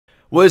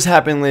What is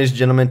happening, ladies and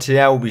gentlemen?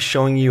 Today I will be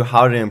showing you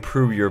how to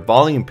improve your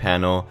volume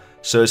panel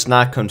so it's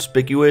not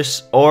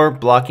conspicuous or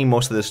blocking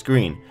most of the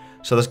screen.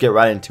 So let's get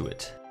right into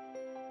it.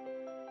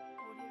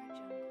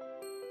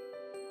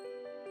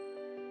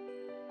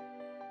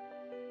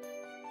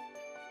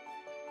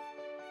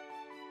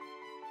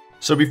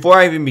 So before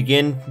I even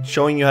begin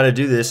showing you how to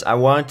do this, I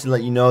wanted to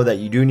let you know that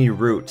you do need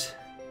root.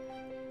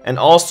 And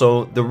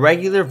also, the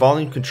regular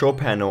volume control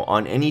panel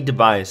on any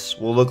device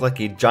will look like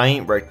a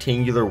giant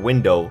rectangular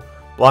window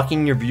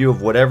blocking your view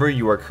of whatever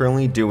you are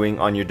currently doing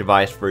on your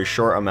device for a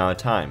short amount of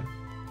time.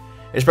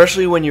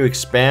 Especially when you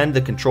expand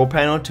the control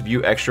panel to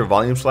view extra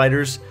volume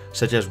sliders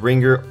such as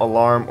ringer,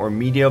 alarm, or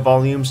media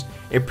volumes,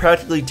 it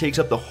practically takes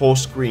up the whole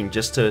screen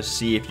just to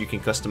see if you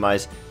can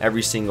customize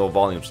every single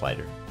volume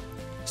slider.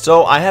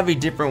 So I have a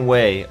different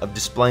way of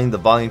displaying the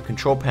volume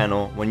control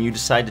panel when you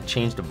decide to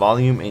change the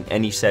volume in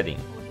any setting.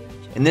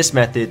 In this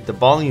method, the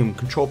volume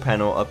control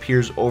panel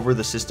appears over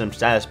the system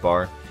status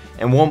bar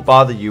and won't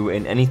bother you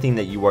in anything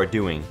that you are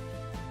doing.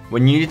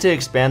 When you need to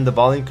expand the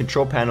volume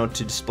control panel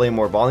to display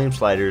more volume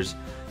sliders,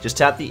 just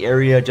tap the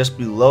area just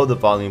below the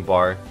volume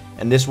bar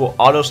and this will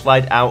auto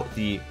slide out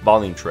the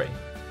volume tray.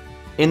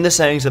 In the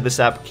settings of this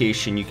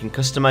application, you can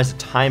customize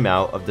the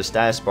timeout of the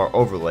status bar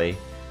overlay,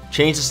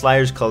 change the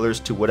sliders colors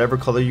to whatever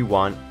color you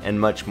want, and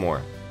much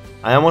more.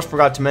 I almost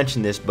forgot to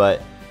mention this,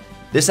 but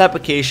this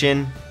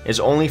application is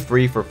only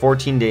free for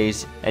 14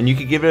 days and you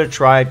can give it a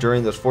try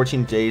during those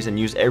 14 days and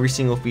use every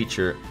single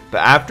feature, but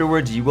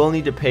afterwards you will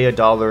need to pay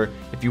 $1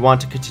 if you want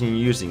to continue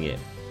using it.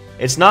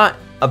 It's not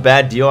a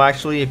bad deal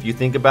actually. If you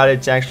think about it,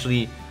 it's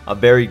actually a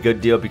very good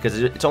deal because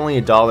it's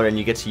only $1 and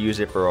you get to use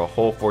it for a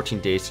whole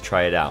 14 days to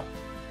try it out.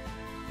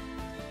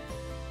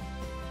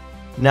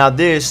 Now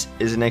this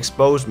is an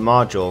Xposed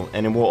module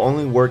and it will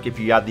only work if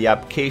you have the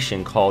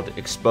application called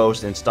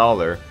Xposed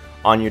Installer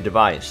on your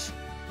device.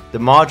 The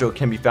module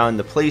can be found in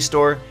the Play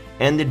Store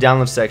and the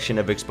download section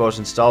of Xposed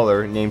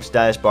Installer named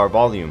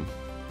StatusbarVolume.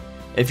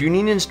 If you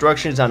need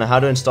instructions on how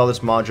to install this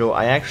module,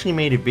 I actually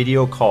made a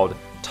video called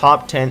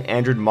Top 10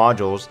 Android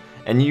Modules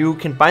and you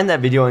can find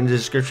that video in the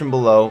description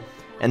below.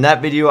 In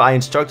that video I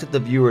instructed the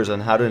viewers on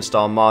how to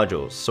install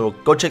modules, so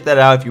go check that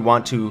out if you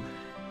want to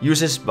use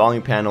this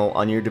volume panel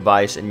on your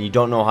device and you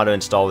don't know how to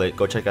install it.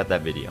 Go check out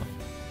that video.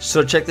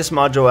 So check this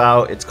module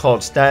out. It's called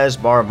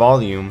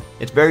StatusbarVolume.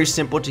 It's very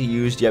simple to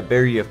use yet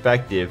very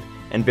effective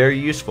and very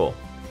useful.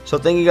 So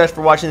thank you guys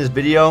for watching this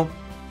video.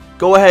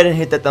 Go ahead and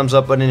hit that thumbs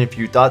up button if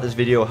you thought this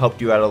video helped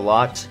you out a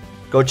lot.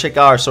 Go check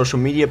out our social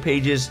media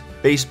pages,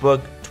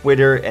 Facebook,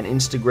 Twitter, and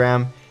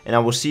Instagram, and I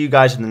will see you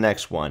guys in the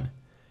next one.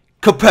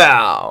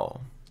 Kapow!